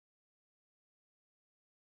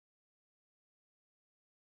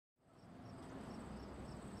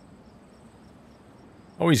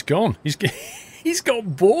Oh, he's gone. He's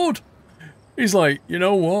got bored. He's like, you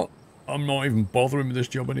know what? I'm not even bothering with this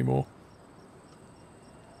job anymore.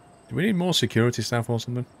 Do we need more security staff or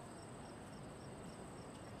something?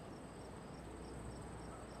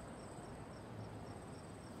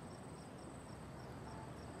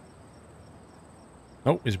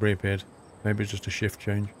 Oh, he's reappeared. Maybe it's just a shift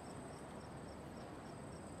change.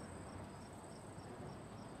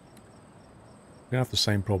 We have the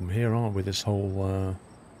same problem here, aren't we? This whole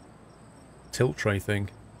tilt tray thing.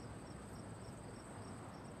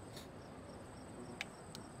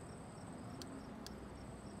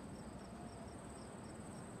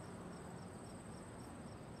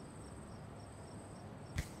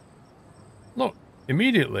 Look,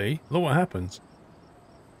 immediately, look what happens.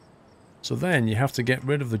 So then you have to get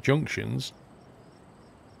rid of the junctions.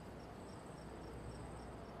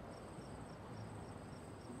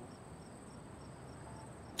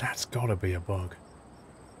 That's gotta be a bug.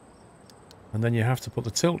 And then you have to put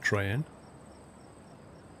the tilt tray in.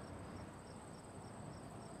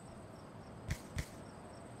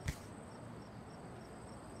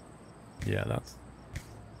 Yeah, that's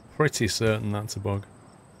pretty certain that's a bug.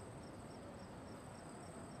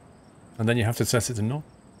 And then you have to set it to none.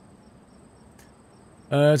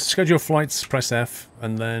 To schedule flights, press F,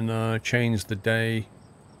 and then change the day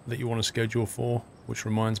that you want to schedule for, which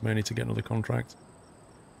reminds me I need to get another contract,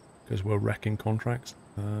 because we're wrecking contracts.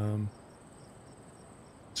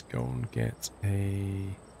 Let's go and get a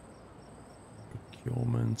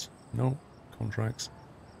procurement. No, contracts.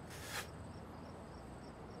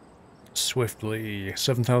 Swiftly,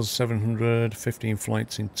 7,700, 15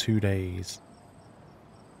 flights in 2 days.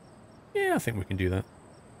 Yeah, I think we can do that.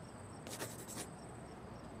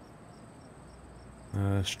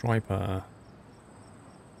 Striper,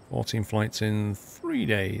 14 flights in 3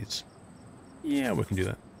 days. Yeah, we can do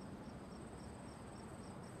that.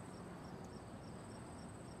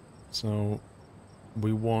 So,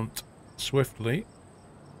 we want Swiftly.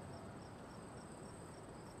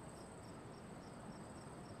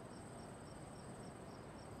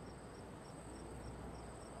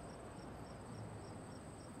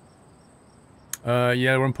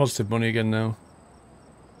 Yeah, we're in positive money again now.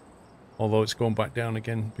 Although it's gone back down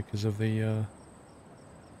again because of the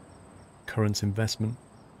current investment.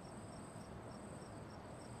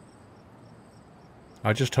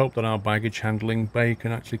 I just hope that our baggage handling bay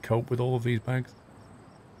can actually cope with all of these bags.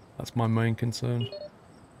 That's my main concern.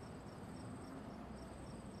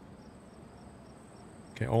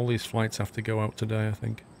 Okay, all these flights have to go out today, I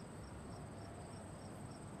think.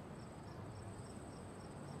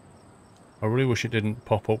 I really wish it didn't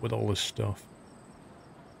pop up with all this stuff.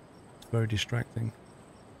 It's very distracting.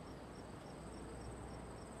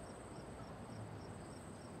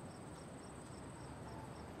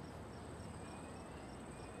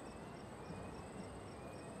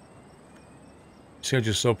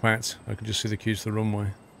 Schedule's so packed, I can just see the queues to the runway.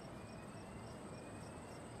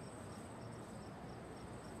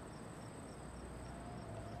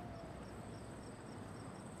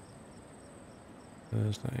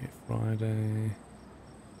 Thursday, Friday.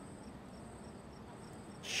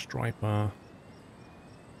 Striper.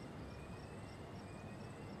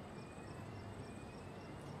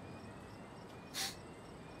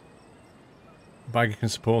 Bagger can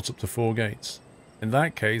support up to 4 gates. In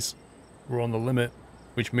that case, we're on the limit,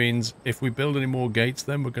 which means if we build any more gates,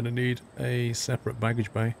 then we're going to need a separate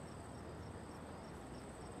baggage bay.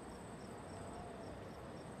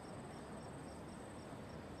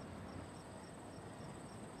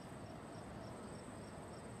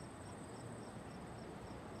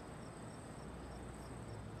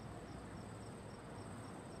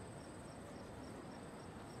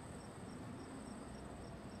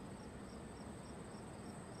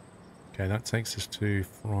 Okay, that takes us to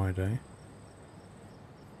Friday.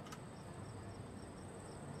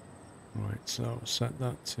 Right, so set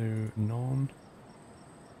that to none.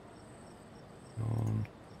 None.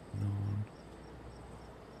 None.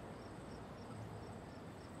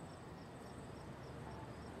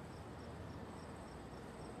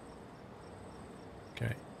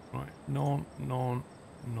 Okay, right. None, none,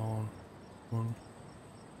 none, one.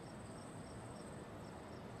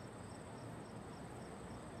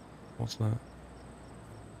 What's that?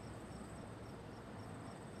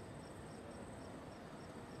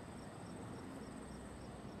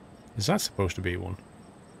 Is that supposed to be one?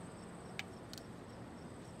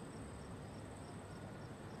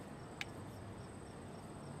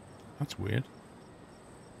 That's weird.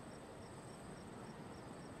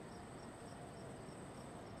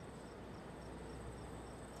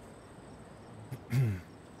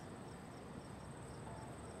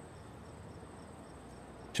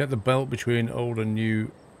 Check the belt between old and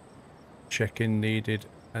new. Check-in needed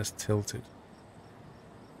as tilted.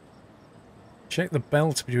 Check the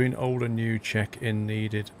belt between old and new. Check-in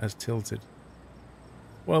needed as tilted.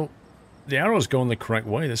 Well, the arrow's going the correct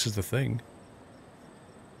way. This is the thing.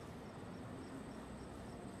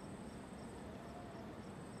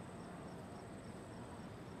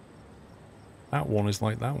 That one is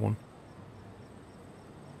like that one.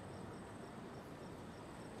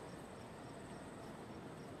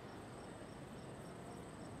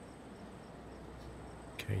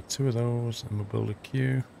 Okay, 2 of those, and we'll build a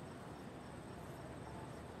queue.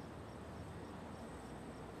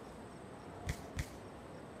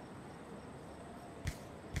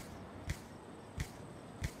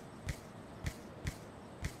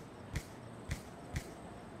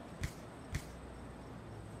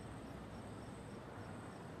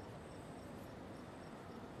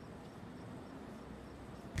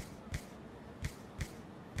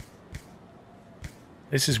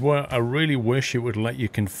 This is where I really wish it would let you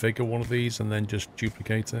configure one of these and then just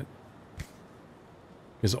duplicate it.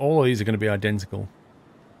 Because all of these are going to be identical.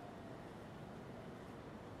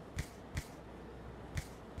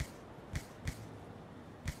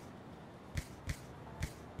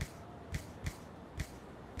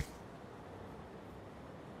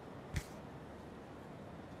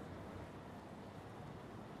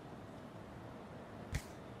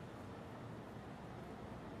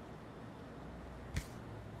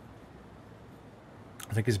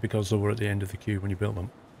 I think it's because they were at the end of the queue when you built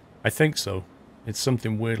them. I think so. It's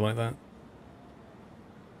something weird like that.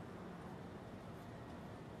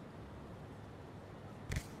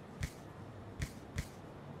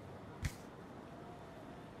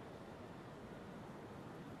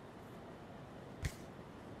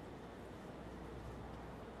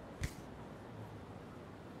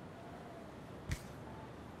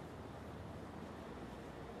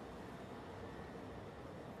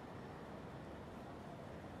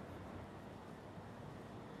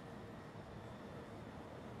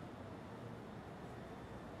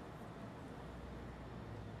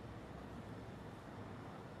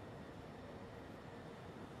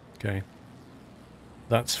 Okay.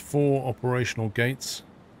 That's 4 operational gates.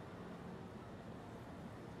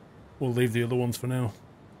 We'll leave the other ones for now.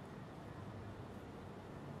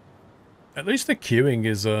 At least the queuing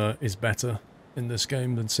is better in this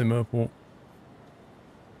game than Sim Airport.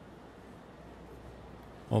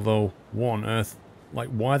 Although, what on earth? Like,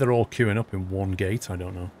 why they're all queuing up in one gate, I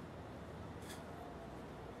don't know.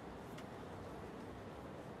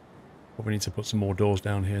 Probably need to put some more doors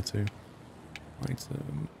down here too. Right,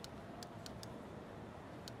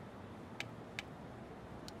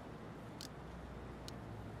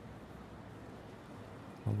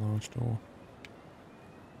 a large door.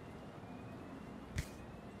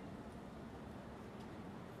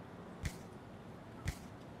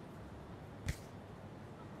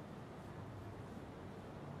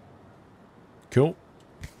 Cool.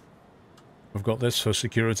 I've got this for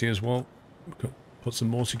security as well. Put some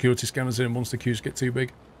more security scanners in once the queues get too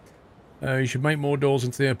big. You should make more doors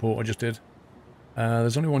into the airport. I just did.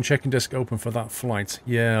 There's only one check-in desk open for that flight.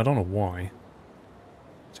 Yeah, I don't know why.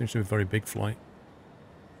 Seems to be a very big flight.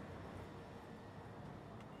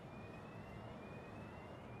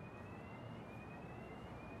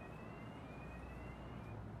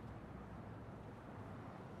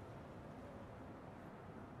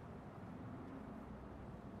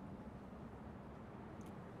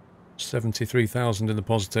 $73,000 in the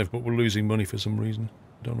positive, but we're losing money for some reason.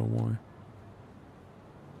 Don't know why.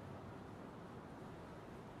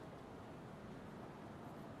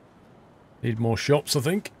 Need more shops, I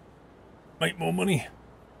think. Make more money.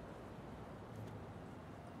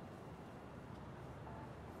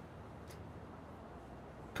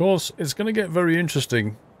 Of course, it's going to get very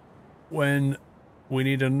interesting when we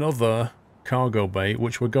need another cargo bay,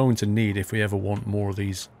 which we're going to need if we ever want more of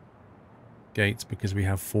these gates, because we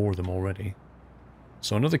have 4 of them already.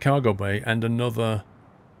 So another cargo bay and another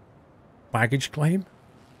baggage claim?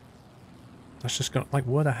 That's just got, like,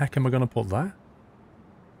 where the heck am I going to put that?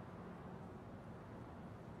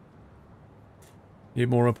 Need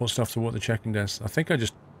more airport staff to work the checking desk. I think I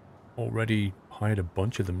just already hired a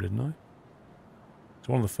bunch of them, didn't I? It's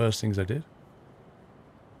one of the first things I did.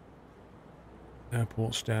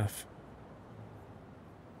 Airport staff.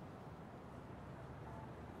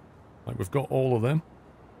 Like, we've got all of them.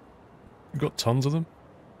 We've got tons of them.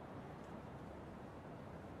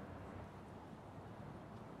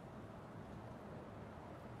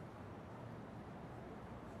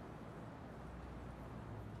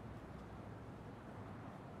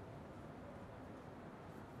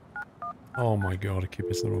 Oh my god, I keep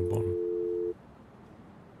pressing the wrong button.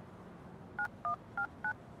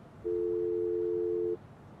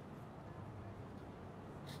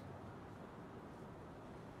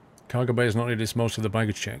 Cargo bay is not needed, it's most of the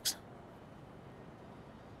baggage checks.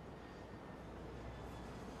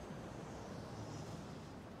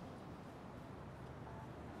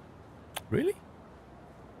 Really?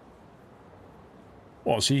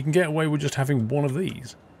 What, so you can get away with just having one of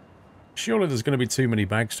these? Surely there's going to be too many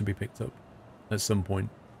bags to be picked up at some point.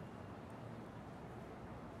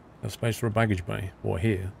 Have space for a baggage bay. Or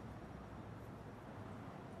here.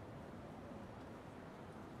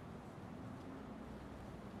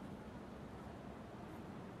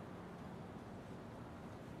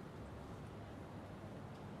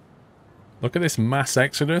 Look at this mass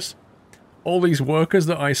exodus. All these workers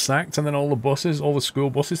that I sacked and then all the buses, all the school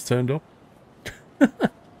buses turned up.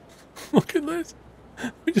 Look at this.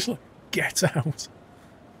 We just like, get out.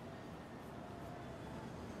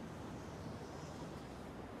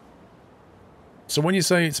 So when you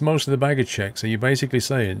say it's most of the baggage checks, are you basically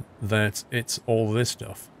saying that it's all this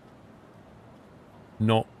stuff?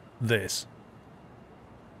 Not this.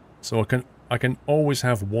 So I can always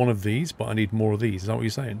have one of these, but I need more of these. Is that what you're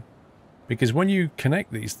saying? Because when you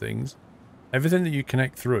connect these things, everything that you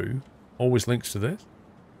connect through always links to this.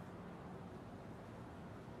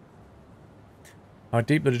 How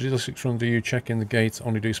deep the logistics run do you check in the gates?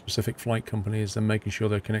 Only do specific flight companies, then making sure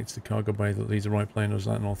they're connected to the cargo bay that leads the right plane, or is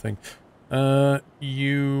that an all thing?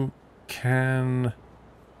 You can...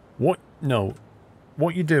 No.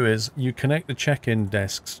 What you do is you connect the check-in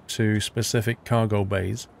desks to specific cargo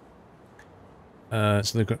bays. So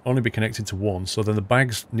they can only be connected to one. So then the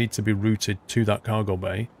bags need to be routed to that cargo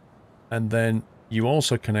bay. And then you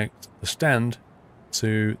also connect the stand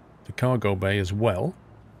to the cargo bay as well.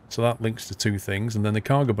 So that links to two things. And then the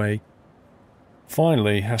cargo bay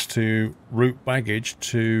finally has to route baggage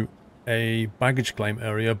to a baggage claim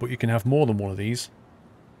area. But you can have more than one of these.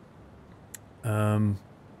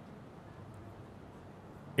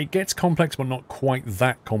 It gets complex, but not quite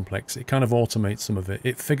that complex. It kind of automates some of it.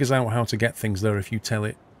 It figures out how to get things there if you tell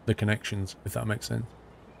it the connections, if that makes sense.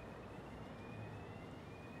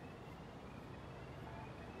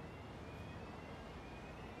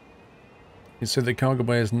 You said the cargo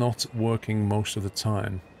bay is not working most of the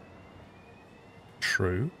time.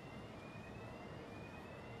 True.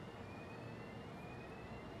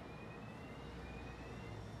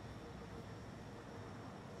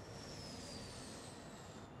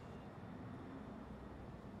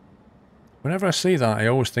 Whenever I see that, I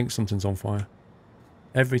always think something's on fire.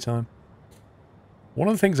 Every time. One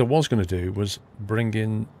of the things I was going to do was bring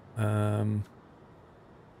in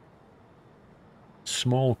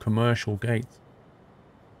small commercial gates.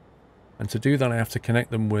 And to do that, I have to connect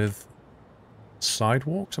them with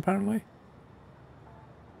sidewalks, apparently.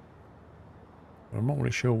 But I'm not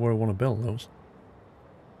really sure where I want to build those.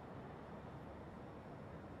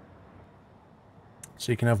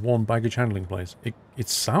 So you can have one baggage handling place. It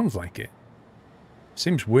sounds like it.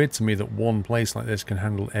 Seems weird to me that one place like this can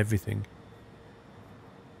handle everything.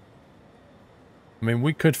 I mean,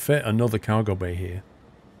 we could fit another cargo bay here.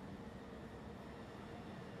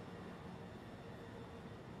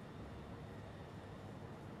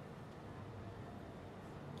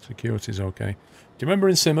 Security's okay. Do you remember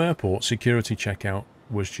in Sim Airport, security checkout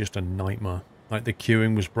was just a nightmare? Like the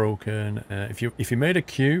queuing was broken. If you made a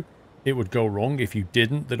queue, it would go wrong. If you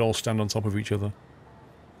didn't, they'd all stand on top of each other.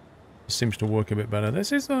 It seems to work a bit better.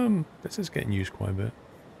 This is getting used quite a bit.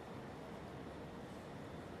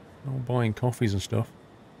 All buying coffees and stuff.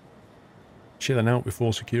 Chilling out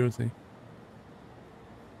before security.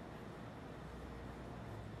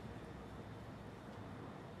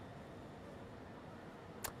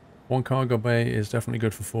 One cargo bay is definitely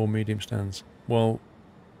good for 4 medium stands. Well,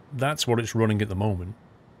 that's what it's running at the moment.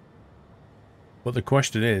 But the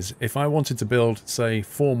question is, if I wanted to build, say,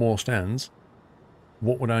 4 more stands,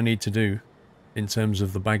 what would I need to do in terms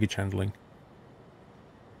of the baggage handling?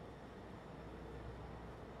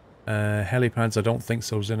 Helipads, I don't think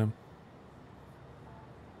so's in them.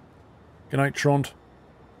 Good night, Trond.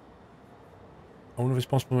 I wonder if it's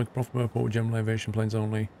possible to make a profitable airport with general aviation planes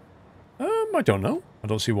only. I don't know. I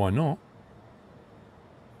don't see why not.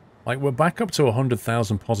 Like, we're back up to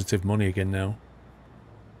 100,000 positive money again now.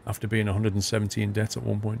 After being 170 in debt at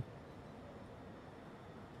one point.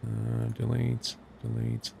 Delete.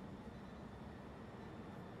 Delete.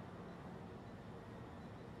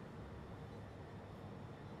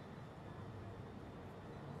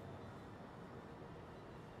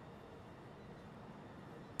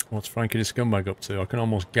 What's Frankie the Scumbag up to? I can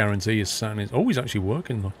almost guarantee he's sat in his... Oh, he's actually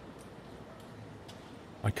working though.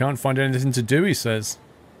 I can't find anything to do, he says.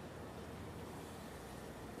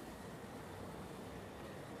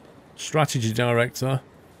 Strategy director.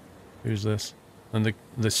 Who's this? And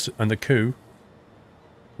the coup.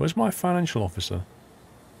 Where's my financial officer?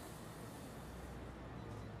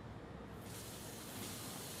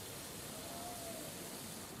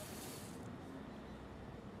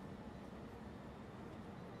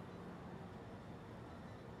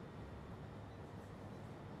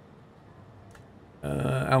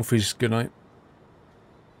 Alfie's good night.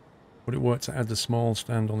 Would it work to add the small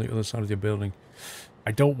stand on the other side of your building?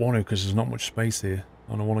 I don't want to because there's not much space here.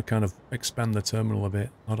 And I want to kind of expand the terminal a bit.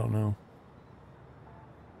 I don't know.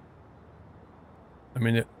 I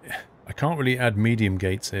mean, I can't really add medium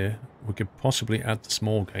gates here. We could possibly add the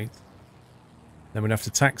small gate. Then we'd have to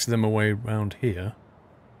taxi them away around here.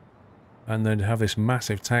 And then have this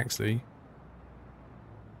massive taxi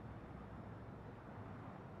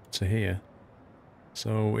to here.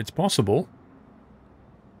 So it's possible.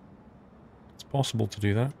 It's possible to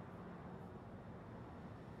do that.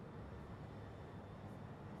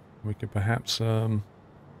 We could perhaps, I don't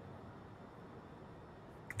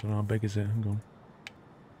know how big is it, hang on.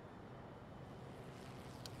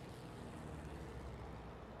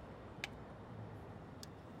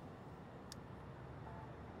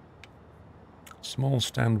 Small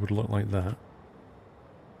stand would look like that.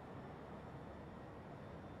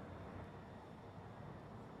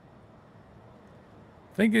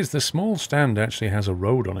 Thing is, the small stand actually has a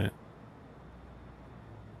road on it.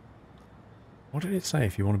 What did it say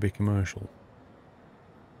if you want to be commercial?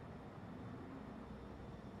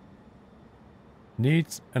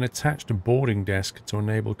 Needs an attached boarding desk to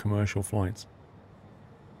enable commercial flights.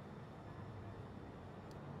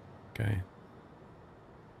 Okay.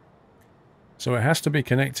 So it has to be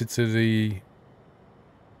connected to the...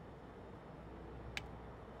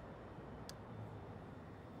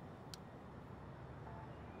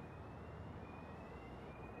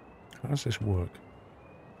 How does this work?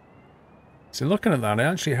 So looking at that, it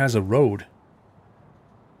actually has a road.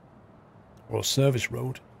 Or a service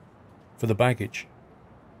road. For the baggage.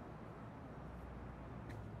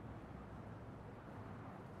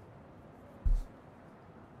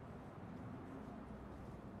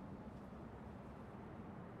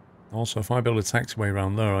 Also, if I build a taxiway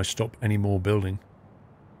around there, I stop any more building.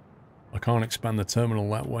 I can't expand the terminal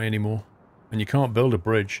that way anymore. And you can't build a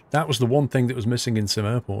bridge. That was the one thing that was missing in Sim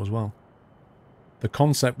Airport as well. The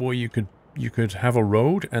concept where you could have a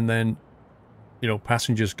road and then, you know,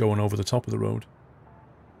 passengers going over the top of the road.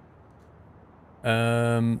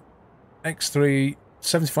 X3,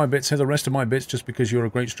 75 bits here, the rest of my bits just because you're a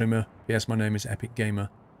great streamer. Yes, my name is Epic Gamer.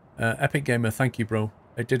 Epic Gamer, thank you, bro.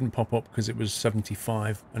 It didn't pop up because it was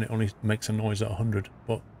 75 and it only makes a noise at 100,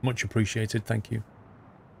 but much appreciated, thank you.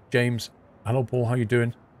 James, hello Paul, how you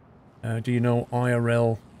doing? Do you know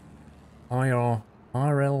IRL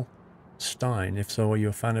Stein? If so, are you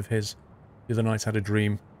a fan of his? The other night I had a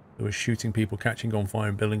dream. There was shooting people, catching on fire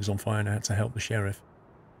and buildings on fire, and I had to help the sheriff.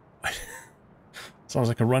 Sounds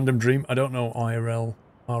like a random dream. I don't know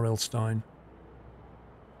RL Stein.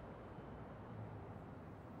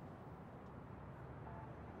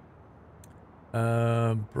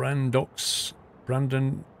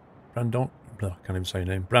 Brandon, I can't even say your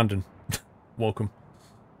name. Brandon, welcome.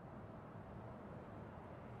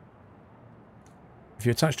 If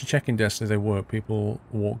you attach to check-in desks, they work. People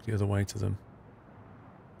walk the other way to them.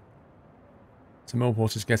 So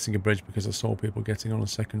Mailbox is getting a bridge because I saw people getting on a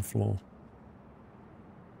second floor.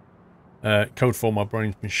 Code 4, my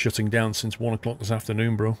brain's been shutting down since 1 o'clock this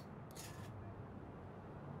afternoon, bro.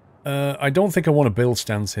 I don't think I want to build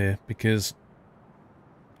stands here because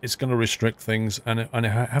it's going to restrict things, and I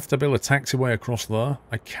have to build a taxiway across there.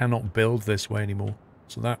 I cannot build this way anymore,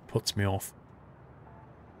 so that puts me off.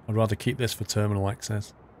 I'd rather keep this for terminal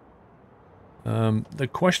access. The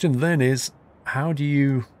question then is, how do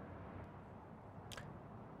you...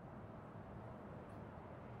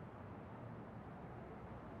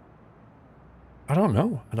 I don't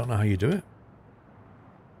know. I don't know how you do it.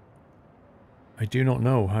 I do not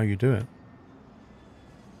know how you do it.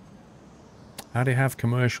 How do you have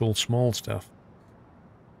commercial small stuff?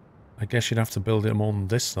 I guess you'd have to build them on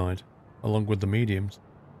this side, along with the mediums,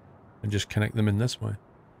 and just connect them in this way.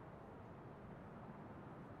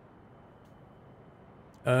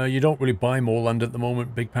 You don't really buy more land at the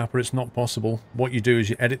moment, Big Papa. It's not possible. What you do is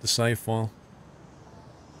you edit the save file.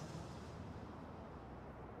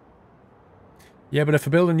 Yeah, but if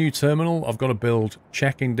I build a new terminal, I've got to build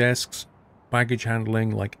check-in desks, baggage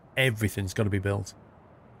handling, like everything's got to be built.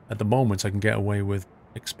 At the moment, I can get away with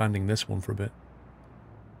expanding this one for a bit.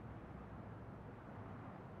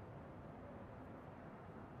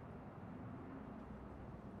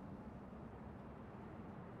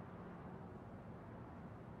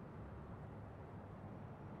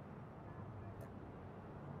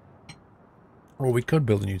 Or we could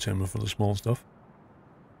build a new terminal for the small stuff.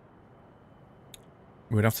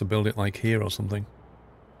 We'd have to build it like here or something.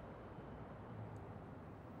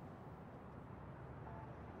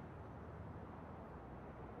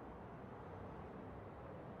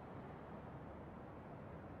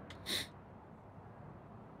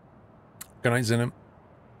 Good night, Zinham.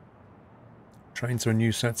 Train to a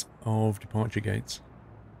new set of departure gates.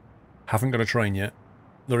 Haven't got a train yet.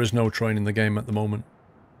 There is no train in the game at the moment.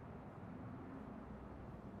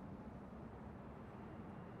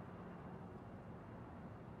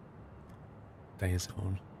 Day is it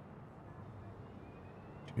on?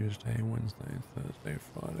 Tuesday, Wednesday, Thursday,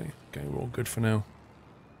 Friday. Okay, we're all good for now.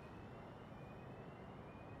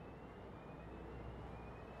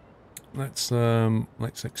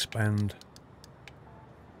 Let's expand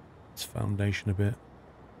this foundation a bit.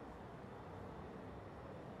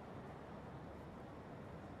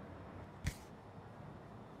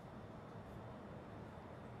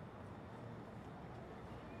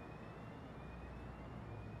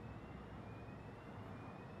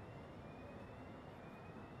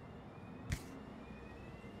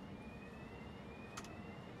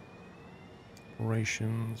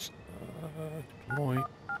 Operations, deploy.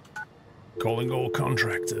 Calling all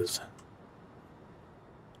contractors.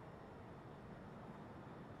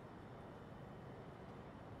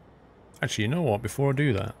 Actually, you know what? Before I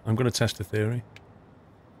do that, I'm going to test a theory.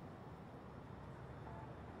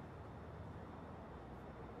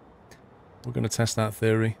 We're going to test that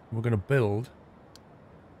theory. We're going to build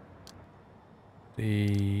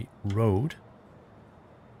the road.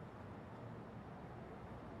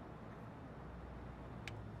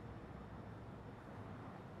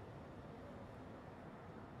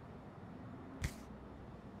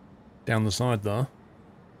 Down the side there.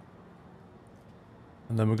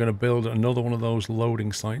 And then we're going to build another one of those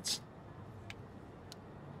loading sites.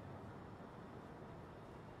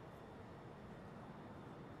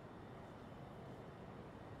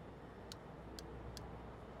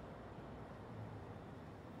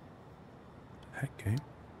 Okay.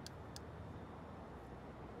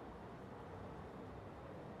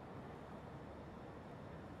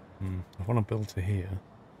 I want to build to here.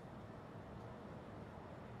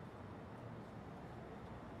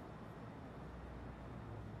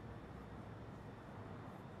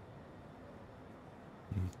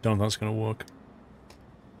 Don't know if that's going to work.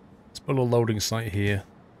 Let's build a loading site here.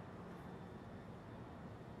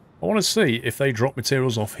 I want to see if they drop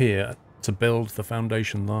materials off here to build the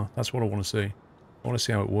foundation there. That's what I want to see. I want to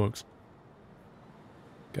see how it works.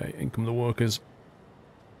 Okay, in come the workers.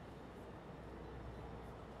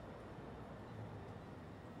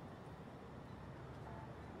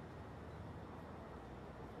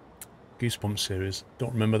 Goosebumps series.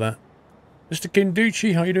 Don't remember that. Mr.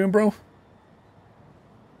 Kinducci, how you doing, bro?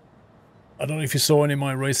 I don't know if you saw any of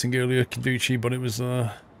my racing earlier, Kinducci, but it was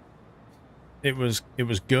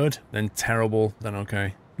good, then terrible, then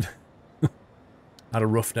okay. Had a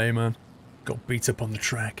rough day, man. Got beat up on the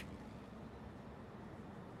track.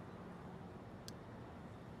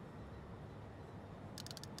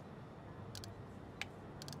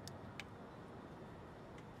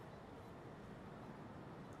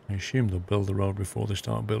 I assume they'll build the road before they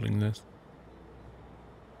start building this.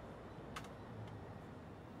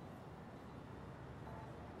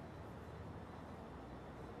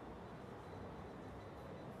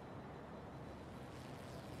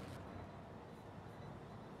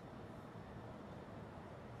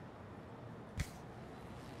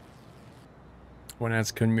 When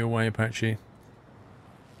ads come your way, Apache.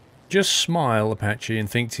 Just smile, Apache, and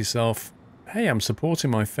think to yourself, hey, I'm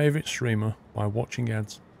supporting my favourite streamer by watching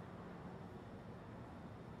ads.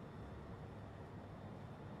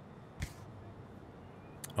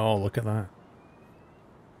 Oh, look at that.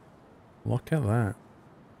 Look at that.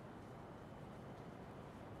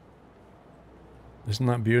 Isn't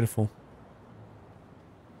that beautiful?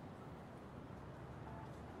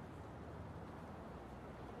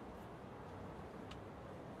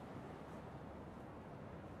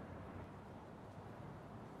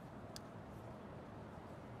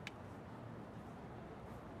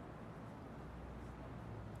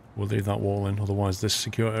 We'll leave that wall in, otherwise this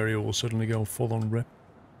secure area will suddenly go full on rip.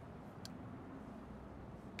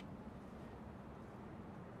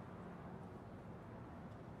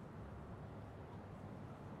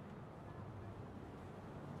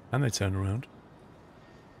 And they turn around.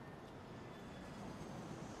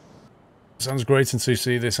 Sounds great until you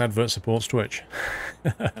see this advert supports Twitch.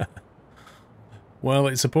 Well,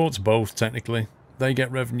 it supports both, technically. They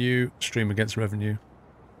get revenue, streamer gets revenue.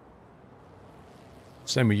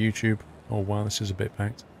 Same with YouTube. Oh wow, this is a bit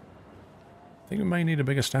packed. I think we may need a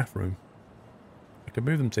bigger staff room. I could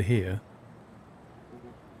move them to here.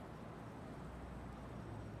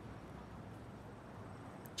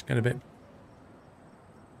 It's getting a bit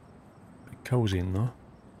cozy in there.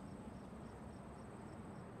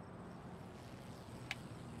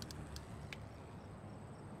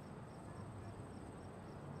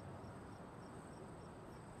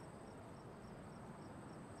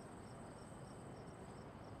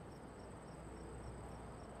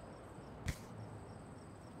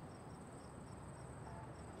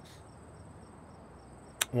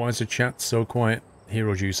 Why is the chat so quiet?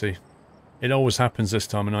 Hero Juicy. It always happens this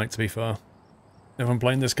time of night, to be fair. If I'm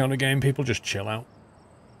playing this kind of game, people just chill out.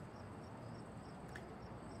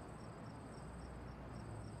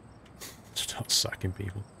 Start sacking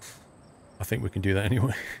people. I think we can do that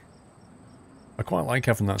anyway. I quite like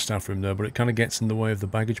having that staff room there, but it kind of gets in the way of the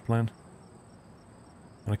baggage plan.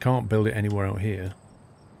 And I can't build it anywhere out here.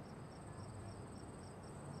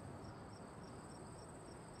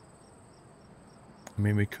 I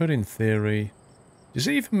mean, we could in theory... Does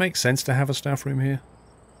it even make sense to have a staff room here?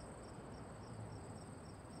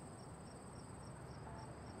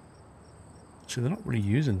 So they're not really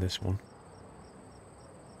using this one.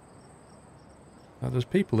 Now, there's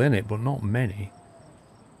people in it, but not many.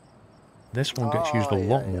 This one gets used a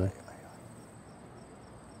lot more.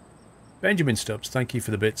 Benjamin Stubbs, thank you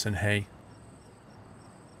for the bits and hey.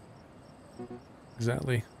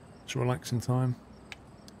 Exactly. It's relaxing time.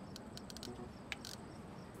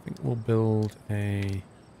 I think we'll build a...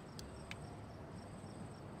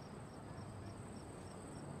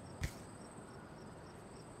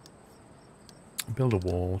 Build a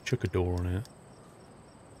wall, chuck a door on it.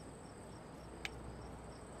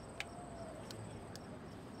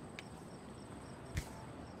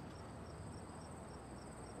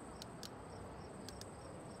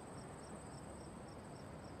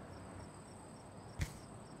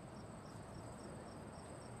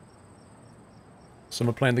 Some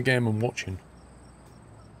are playing the game and watching.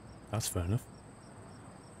 That's fair enough.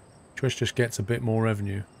 Twitch just gets a bit more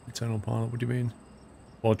revenue. Eternal Pilot, what do you mean?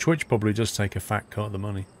 Well, Twitch probably does take a fat cut of the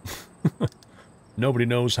money. Nobody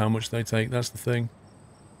knows how much they take, that's the thing.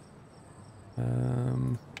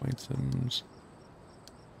 Items.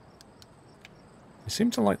 They seem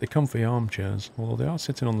to like the comfy armchairs, although they are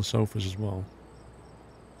sitting on the sofas as well.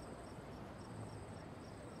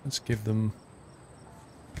 Let's give them...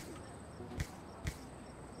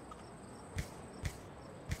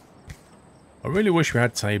 I really wish we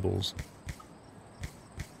had tables.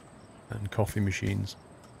 And coffee machines.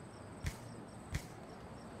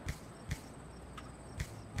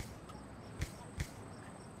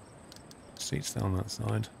 Seats down that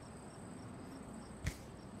side.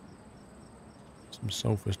 Some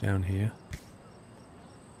sofas down here.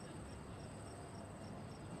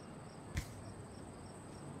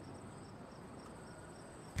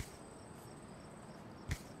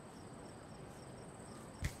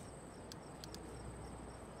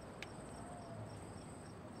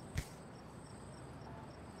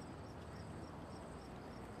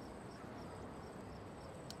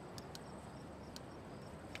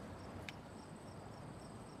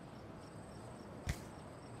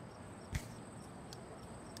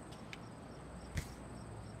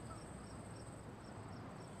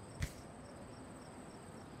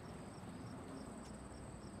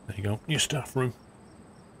 There you go, new staff room.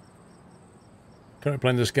 Currently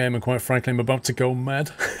playing this game and quite frankly I'm about to go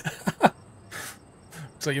mad.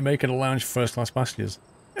 So you're making a lounge for first class passengers.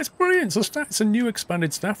 It's brilliant, it's a new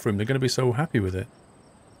expanded staff room, they're going to be so happy with it.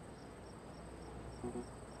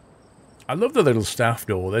 I love the little staff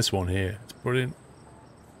door, this one here, it's brilliant.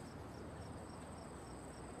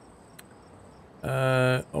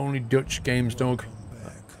 Only Dutch games, dog.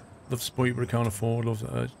 Love to support you but I can't afford,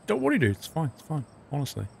 don't worry dude, it's fine,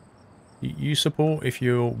 honestly. You support if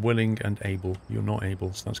you're willing and able. You're not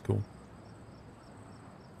able, so that's cool.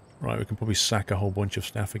 Right, we can probably sack a whole bunch of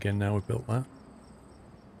staff again now we've built that.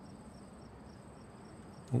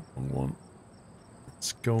 Oh, wrong one.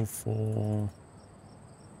 Let's go for...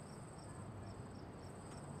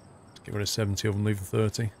 Let's get rid of 70 of them, leave the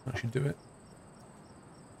 30. That should do it.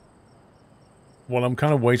 Well, I'm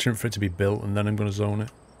kind of waiting for it to be built and then I'm going to zone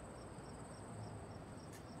it.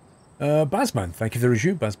 Bazman, thank you for the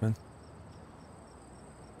review, Bazman.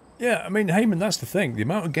 Yeah, I mean, Heyman, that's the thing. The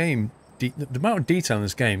amount of the amount of detail in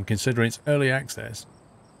this game, considering it's early access,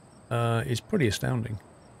 is pretty astounding.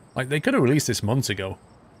 Like, they could have released this months ago.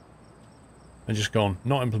 And just gone,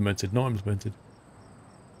 not implemented, not implemented.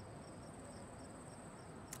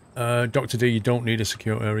 Dr. D, you don't need a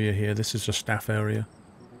secure area here. This is a staff area.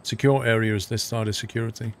 Secure area is this side of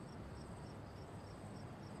security.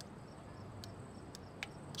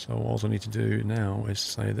 So all I need to do now is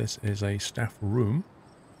say this is a staff room.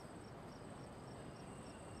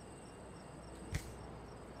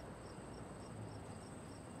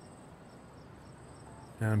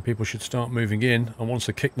 And people should start moving in. And once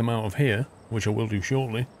I kick them out of here, which I will do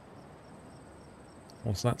shortly,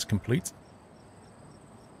 once that's complete.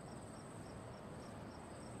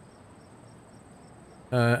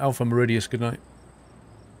 Alpha Meridius, good night.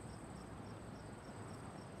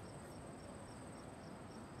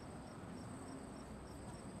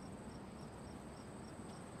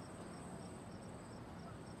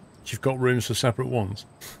 You've got rooms for separate ones.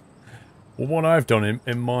 Well, what I've done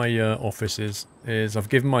in my office is I've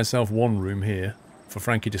given myself one room here for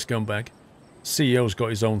Frankie the Scumbag. CEO's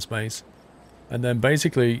got his own space. And then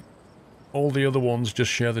basically all the other ones just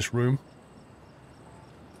share this room.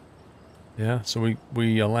 Yeah, so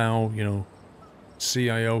we allow, you know,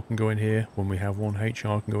 CIO can go in here when we have one,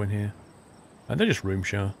 HR can go in here. And they're just room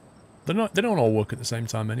share. They don't all work at the same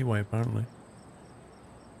time anyway, apparently.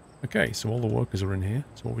 Okay, so all the workers are in here.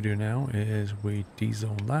 So what we do now is we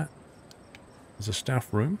dezone that. There's a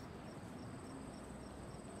staff room.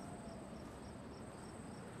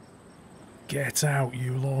 Get out,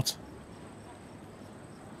 you lot.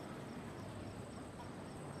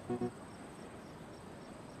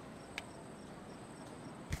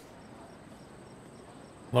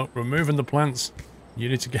 Look, removing the plants. You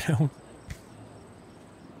need to get out.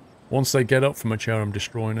 Once they get up from a chair, I'm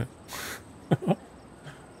destroying it.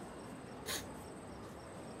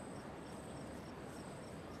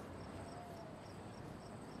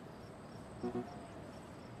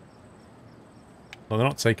 Well, they're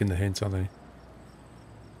not taking the hint, are they?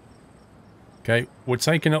 Okay, we're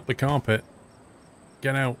taking up the carpet.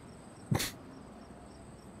 Get out.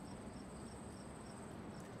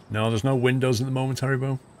 No, there's no windows at the moment,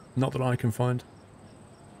 Haribo. Not that I can find.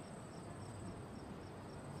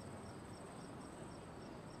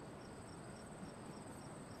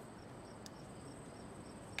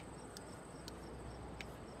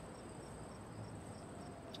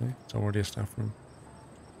 See, it's already a staff room.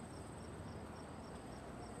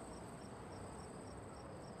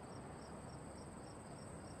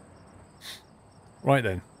 Right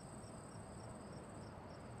then.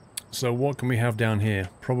 So what can we have down here?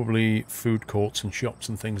 Probably food courts and shops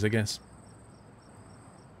and things, I guess.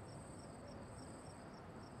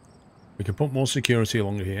 We can put more security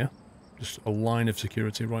along here. Just a line of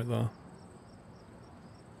security right there.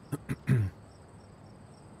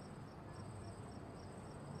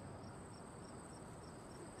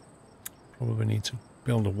 Probably need to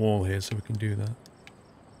build a wall here so we can do that.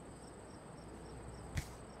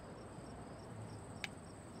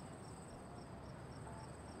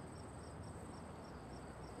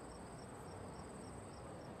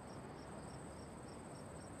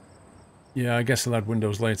 Yeah, I guess I'll add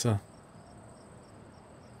windows later.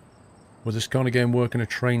 Will this kind of game work in a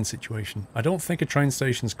train situation? I don't think a train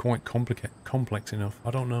station's quite complex enough.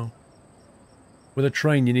 I don't know. With a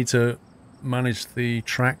train, you need to manage the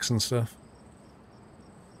tracks and stuff.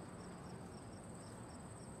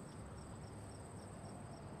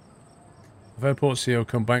 Have Airport CEO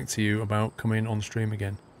come back to you about coming on stream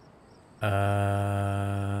again?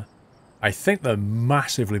 I think they're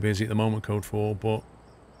massively busy at the moment, Code 4, but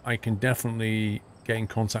I can definitely get in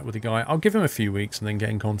contact with the guy. I'll give him a few weeks and then get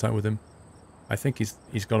in contact with him. I think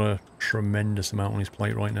he's got a tremendous amount on his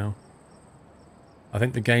plate right now. I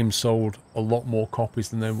think the game sold a lot more copies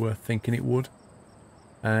than they were thinking it would.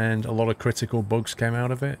 And a lot of critical bugs came out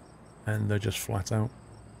of it. And they're just flat out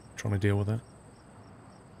trying to deal with it.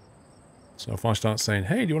 So if I start saying,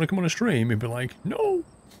 hey, do you want to come on a stream? He'd be like, no,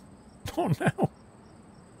 not now.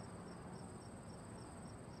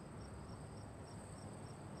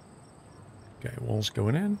 Okay, walls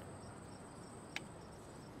going in.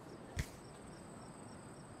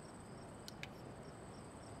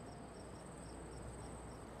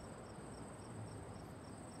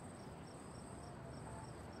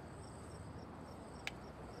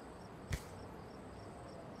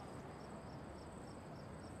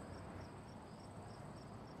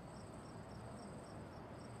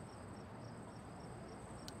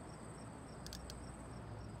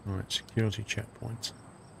 Alright, security checkpoint.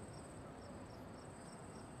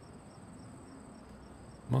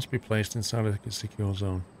 Must be placed inside of a secure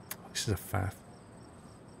zone. This is a faff.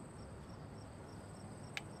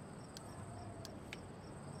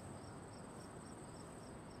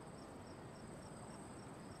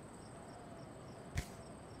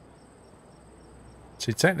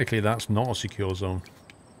 See, technically that's not a secure zone.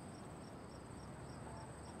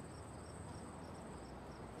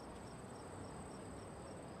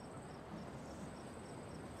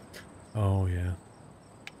 Oh, yeah.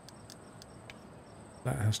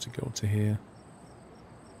 That has to go to here.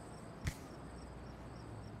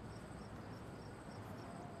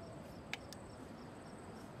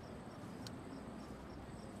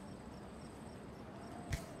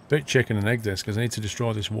 Bit chicken and egg this, because I need to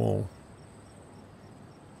destroy this wall.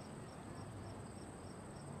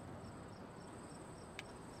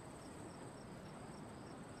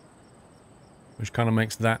 Which kind of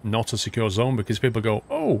makes that not a secure zone, because people go,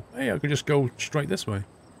 oh, hey, I could just go straight this way.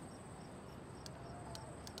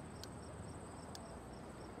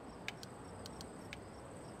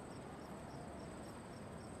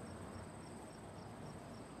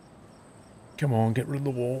 Come on, get rid of the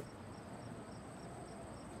wall.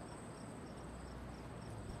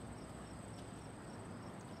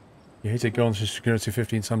 You hated going through security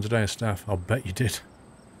 15 times a day as staff. I'll bet you did.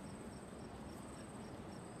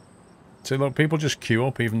 See, look, people just queue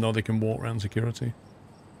up even though they can walk around security.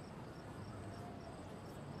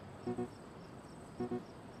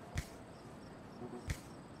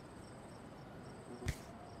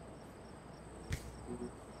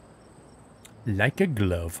 Like a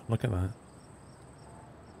glove. Look at that.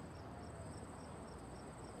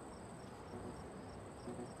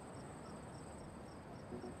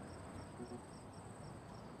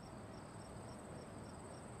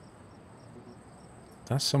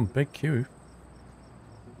 That's some big queue.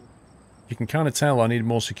 You can kind of tell I need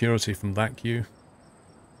more security from that queue.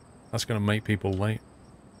 That's going to make people late.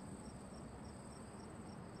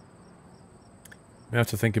 We have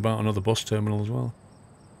to think about another bus terminal as well.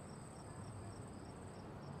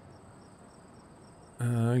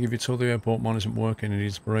 I'll give you till the airport mine isn't working, I need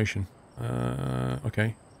inspiration.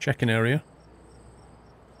 Okay, check-in area.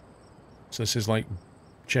 So this is like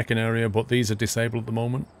check-in area, but these are disabled at the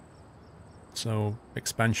moment. So,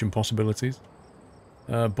 expansion possibilities.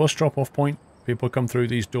 Bus drop-off point. People come through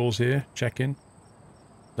these doors here, check in.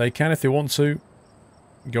 They can, if they want to,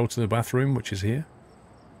 go to the bathroom, which is here.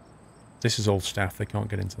 This is all staff, they can't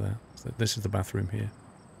get into there. So this is the bathroom here.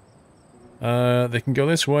 They can go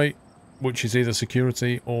this way, which is either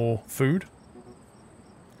security or food.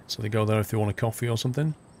 So they go there if they want a coffee or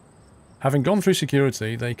something. Having gone through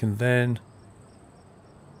security, they can then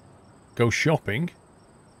go shopping,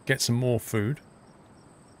 get some more food,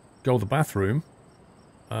 go to the bathroom,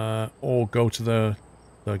 or go to the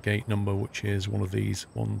gate number, which is one of these.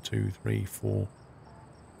 1, 2, 3, 4.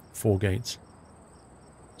 4 gates.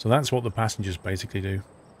 So that's what the passengers basically do.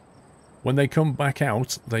 When they come back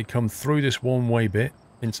out, they come through this one-way bit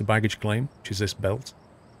into baggage claim, which is this belt.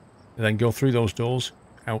 And then go through those doors,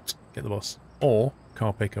 out, get the bus. Or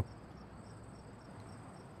car pickup.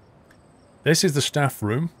 This is the staff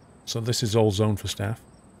room. So this is all zoned for staff.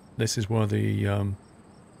 This is where the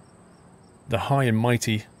high and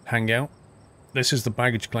mighty hang out. This is the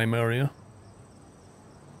baggage claim area.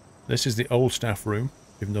 This is the old staff room,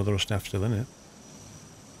 even though there are staff still in it.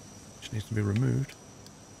 Which needs to be removed.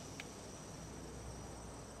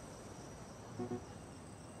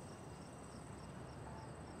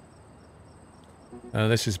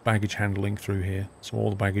 This is baggage handling through here. So all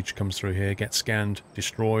the baggage comes through here, gets scanned,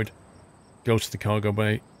 destroyed, goes to the cargo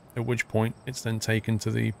bay, at which point it's then taken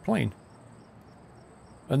to the plane.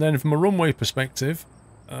 And then from a runway perspective,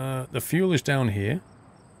 the fuel is down here.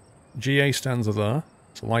 GA stands are there.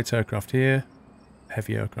 So light aircraft here,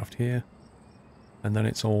 heavy aircraft here. And then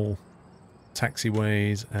it's all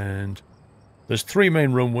taxiways, and there's 3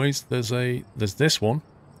 main runways. There's this one,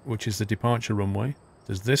 which is the departure runway.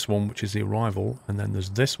 There's this one, which is the arrival, and then there's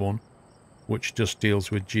this one, which just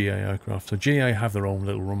deals with GA aircraft. So GA have their own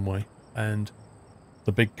little runway, and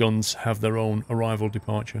the big guns have their own arrival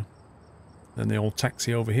departure. Then they all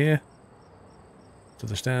taxi over here to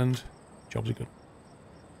the stand. Jobs are good.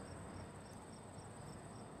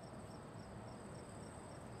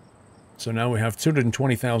 So now we have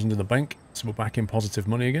 220,000 in the bank, so we're back in positive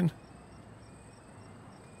money again.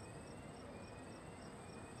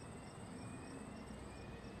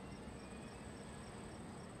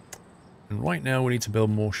 And right now we need to build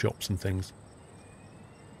more shops and things.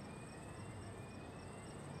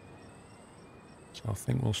 So I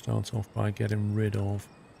think we'll start off by getting rid of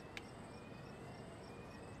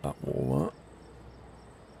that wall there.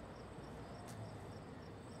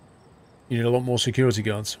 You need a lot more security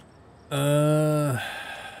guards.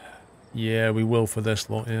 Yeah, we will for this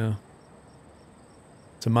lot, yeah.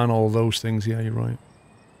 To man all those things, yeah, you're right.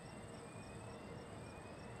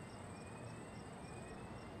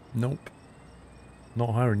 Nope.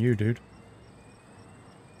 Not hiring you, dude.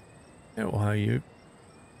 Yeah, we'll hire you.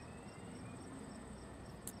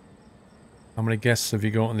 How many guests have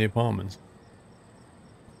you got in the apartment?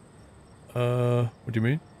 What do you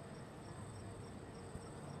mean?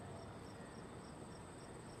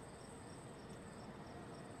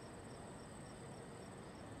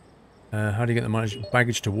 How do you get the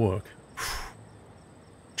baggage to work?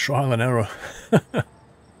 Trial and error.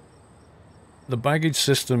 The baggage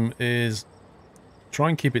system is... Try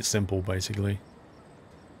and keep it simple, basically.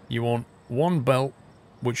 You want one belt,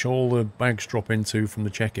 which all the bags drop into from the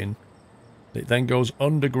check-in. It then goes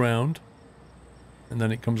underground, and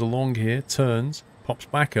then it comes along here, turns, pops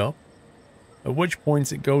back up, at which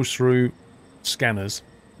point it goes through scanners.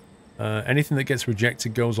 Anything that gets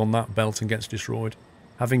rejected goes on that belt and gets destroyed.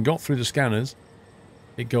 Having got through the scanners,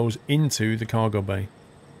 it goes into the cargo bay.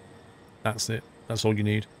 That's it. That's all you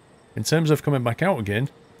need. In terms of coming back out again,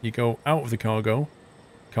 you go out of the cargo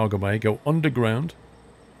bay, go underground,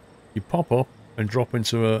 you pop up and drop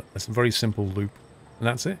into a very simple loop. And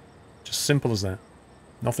that's it. Just simple as that.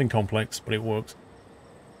 Nothing complex, but it works.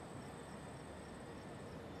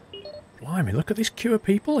 Blimey, look at this queue of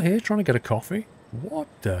people here trying to get a coffee. What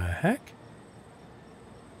the heck?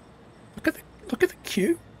 Look at the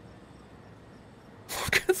queue.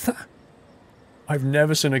 Look at that. I've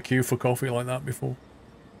never seen a queue for coffee like that before.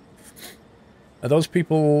 Are those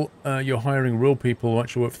people you're hiring real people who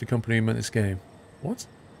actually work for the company who made this game? What?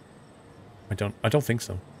 I don't think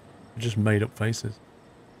so. They're just made up faces.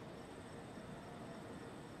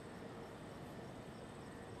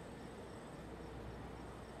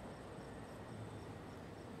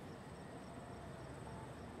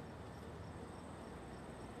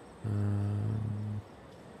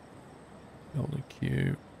 Got the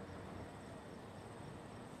queue.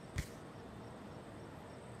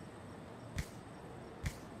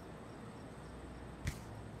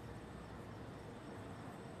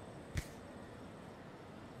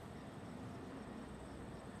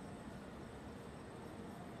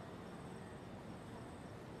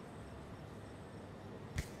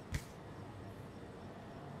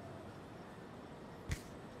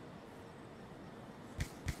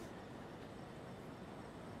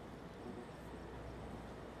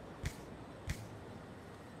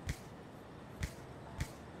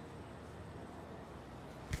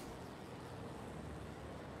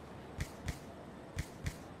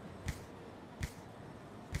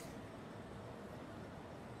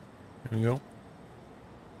 There we go.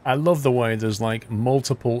 I love the way there's like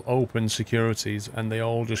multiple open securities and they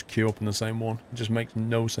all just queue up in the same one. It just makes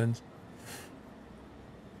no sense.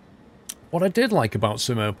 What I did like about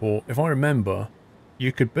Sim Airport, if I remember,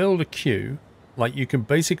 you could build a queue, like you can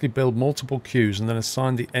basically build multiple queues and then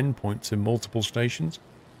assign the endpoint to multiple stations.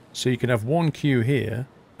 So you could have one queue here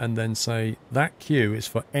and then say that queue is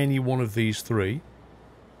for any one of these three.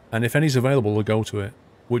 And if any's available, they'll go to it,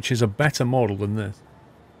 which is a better model than this.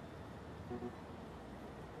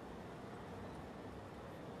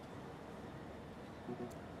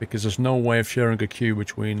 Because there's no way of sharing a queue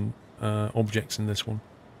between objects in this one.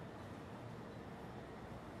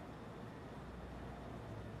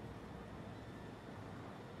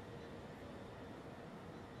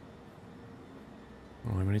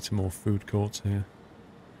 Alright, we need some more food courts here.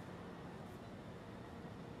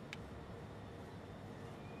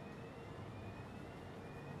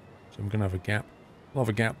 So I'm going to have a gap. I'll have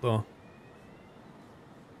a gap though.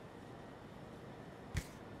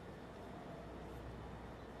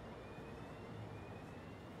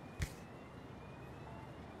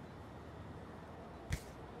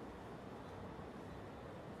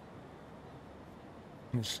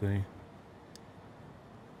 Let's see.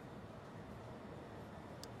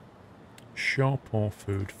 Shop or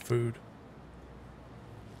food? Food.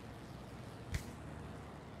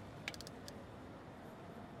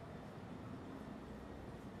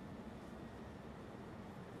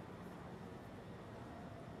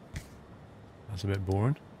 That's a bit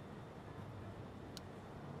boring.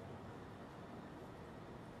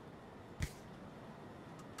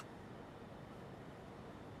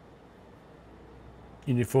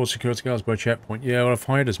 You need 4 security guards per checkpoint. Yeah, well, I've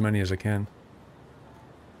hired as many as I can.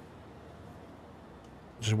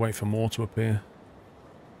 Just wait for more to appear.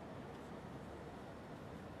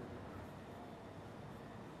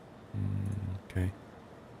 Okay.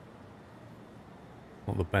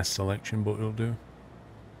 Not the best selection, but it'll do.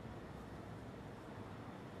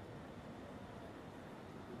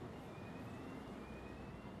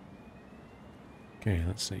 Okay,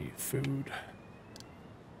 let's see. Food.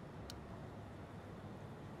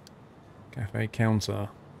 Cafe counter.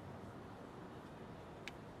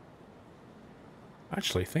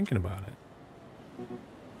 Actually, thinking about it.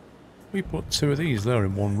 We put 2 of these there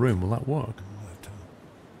in one room, will that work?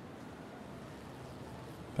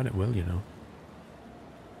 Bet it will, you know.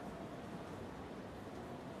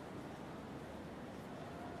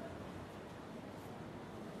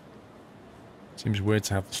 Seems weird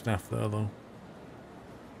to have the staff there, though.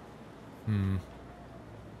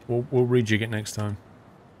 We'll rejig it next time.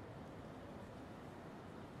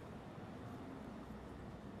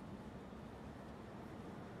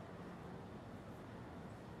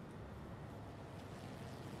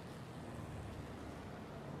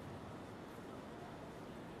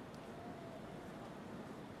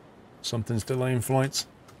 Something's delaying flights.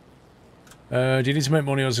 Do you need to make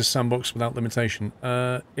money or is this sandbox without limitation?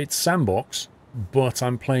 It's sandbox, but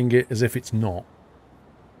I'm playing it as if it's not.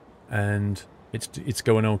 And it's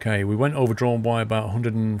going okay. We went overdrawn by about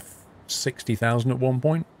 160,000 at one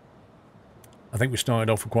point. I think we started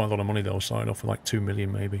off with quite a lot of money though. Started off with like 2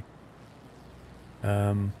 million maybe.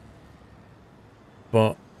 But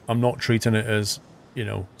I'm not treating it as, you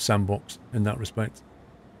know, sandbox in that respect.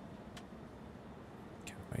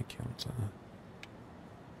 Cafe counter.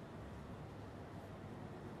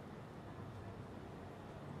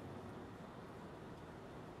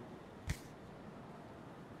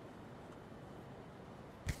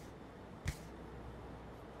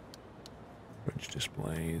 Bridge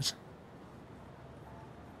displays.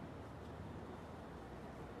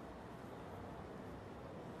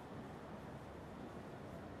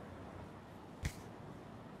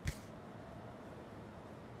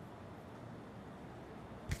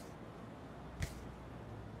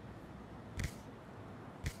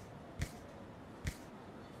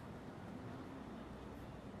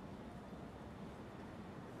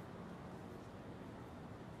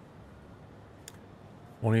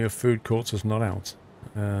 One of your food courts is not out.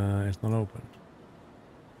 It's not open.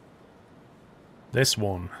 This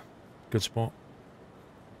one. Good spot.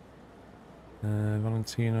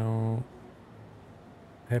 Valentino.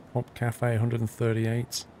 Hip Hop Cafe,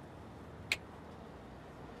 138.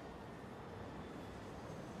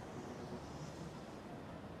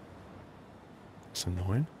 That's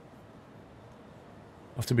annoying.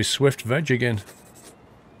 Have to be Swift Veg again.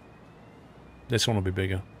 This one will be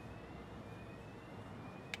bigger.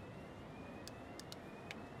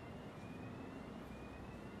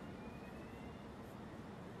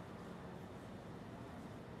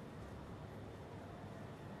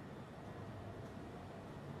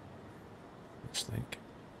 Let's think.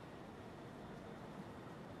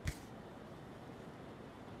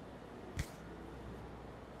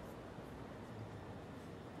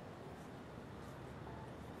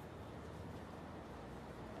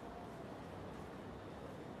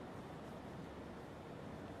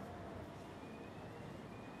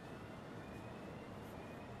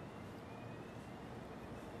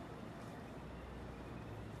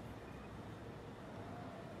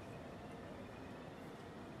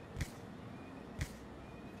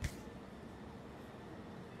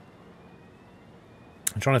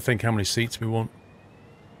 I'm trying to think how many seats we want.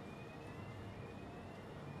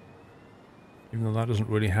 Even though that doesn't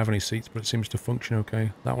really have any seats, but it seems to function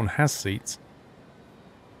okay. That one has seats.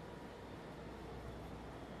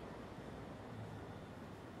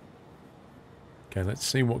 Okay, let's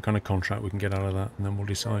see what kind of contract we can get out of that, and then we'll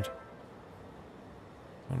decide.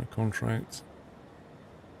 Kind of contract.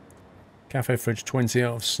 Cafe fridge, 20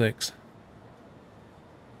 out of 6.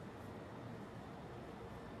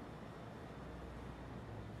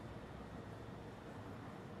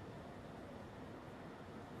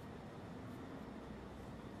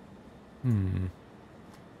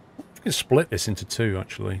 We can split this into two,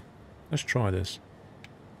 actually. Let's try this.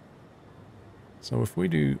 So if we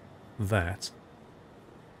do that...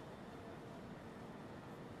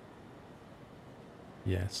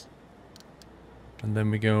 Yes. And then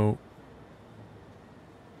we go...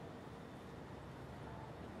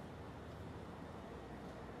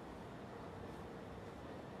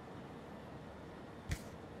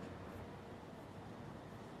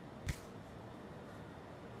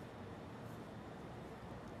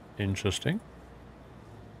 Interesting.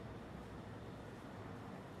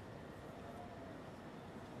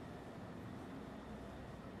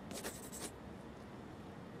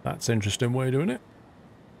 That's an interesting way of doing it.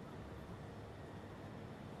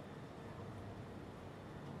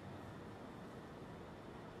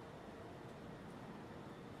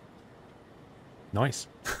 Nice.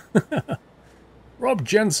 Rob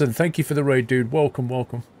Jensen, thank you for the raid, dude. Welcome,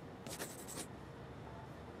 welcome.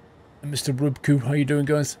 And Mr. Rubku, how you doing,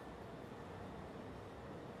 guys?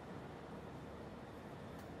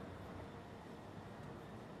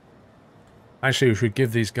 Actually, we should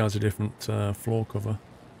give these guys a different floor cover.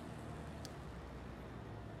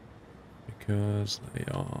 Because they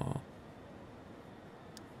are...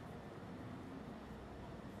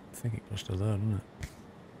 I think it goes to there, doesn't it?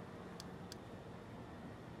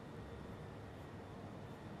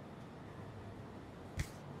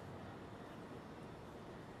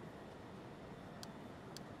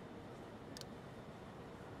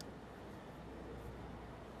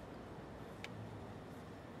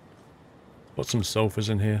 Put some sofas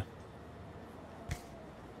in here.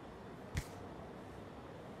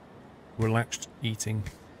 Relaxed eating.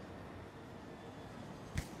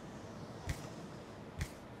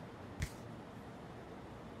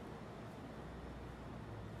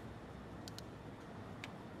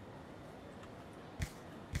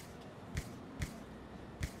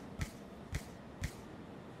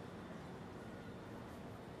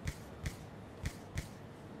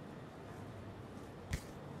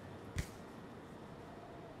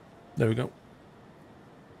 There we go.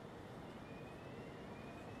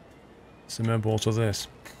 Cement ball to this.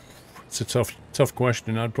 It's a tough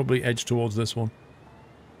question. I'd probably edge towards this one.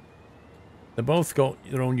 They both got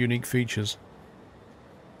their own unique features.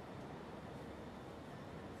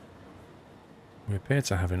 We appear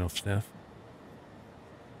to have enough stuff.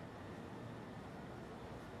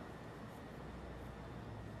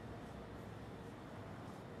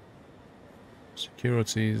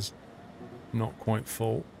 Security's not quite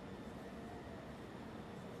full.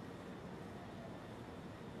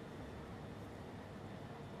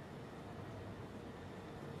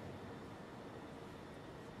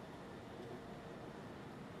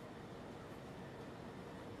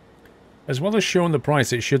 As well as showing the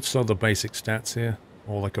price, it should show the basic stats here,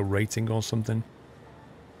 or like a rating or something.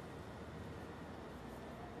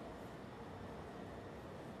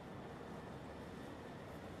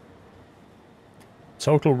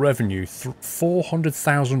 Total revenue,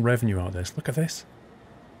 400,000 revenue out of this. Look at this.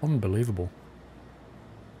 Unbelievable.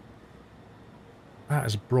 That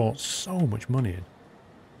has brought so much money in.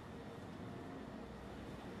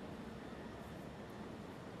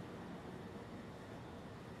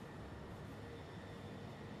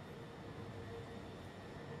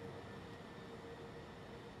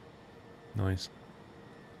 Nice.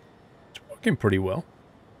 It's working pretty well.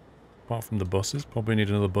 Apart from the buses. Probably need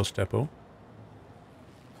another bus depot.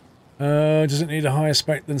 Does it need a higher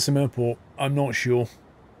spec than some airport? I'm not sure.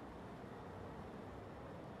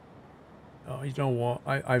 Oh, you know what?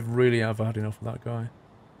 I really have had enough of that guy.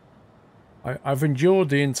 I've endured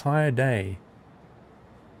the entire day.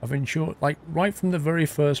 I've endured, like, right from the very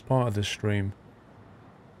first part of this stream.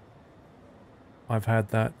 I've had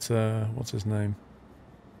that, what's his name?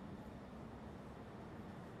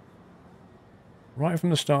 Right from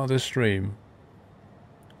the start of this stream,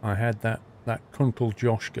 I had that Kunkel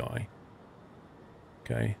Josh guy.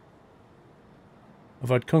 Okay. I've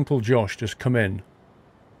had Kunkel Josh just come in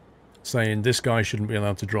saying this guy shouldn't be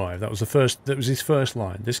allowed to drive. That was his first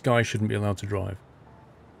line. This guy shouldn't be allowed to drive.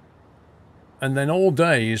 And then all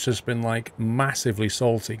day he's just been like massively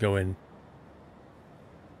salty going,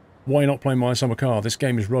 why not play My Summer Car? This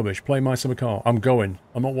game is rubbish. Play My Summer Car. I'm going.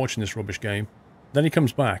 I'm not watching this rubbish game. Then he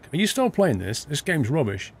comes back. Are you still playing this? This game's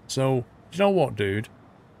rubbish. So, you know what, dude?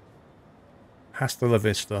 Hasta la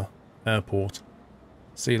vista. Airport.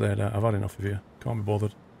 See you later. I've had enough of you. Can't be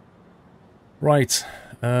bothered. Right.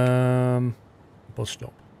 Bus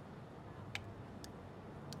stop.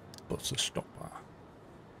 Bus stopper.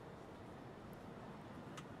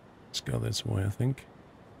 Let's go this way, I think.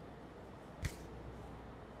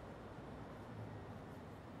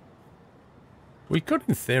 We could,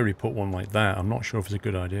 in theory, put one like that. I'm not sure if it's a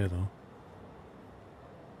good idea, though.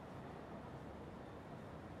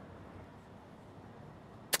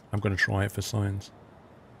 I'm going to try it for science.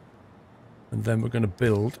 And then we're going to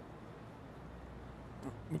build...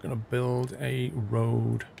 We're going to build a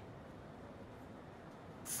road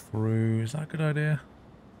through... Is that a good idea?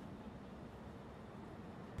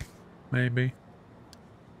 Maybe.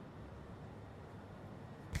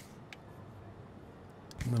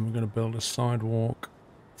 And then we're going to build a sidewalk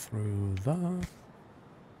through that.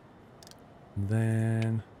 And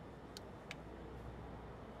then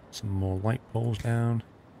some more light poles down.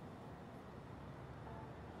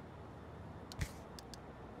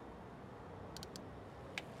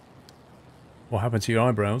 What happened to your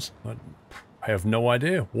eyebrows? I have no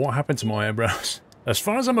idea. What happened to my eyebrows? As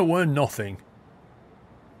far as I'm aware, nothing.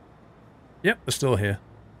 Yep, they're still here.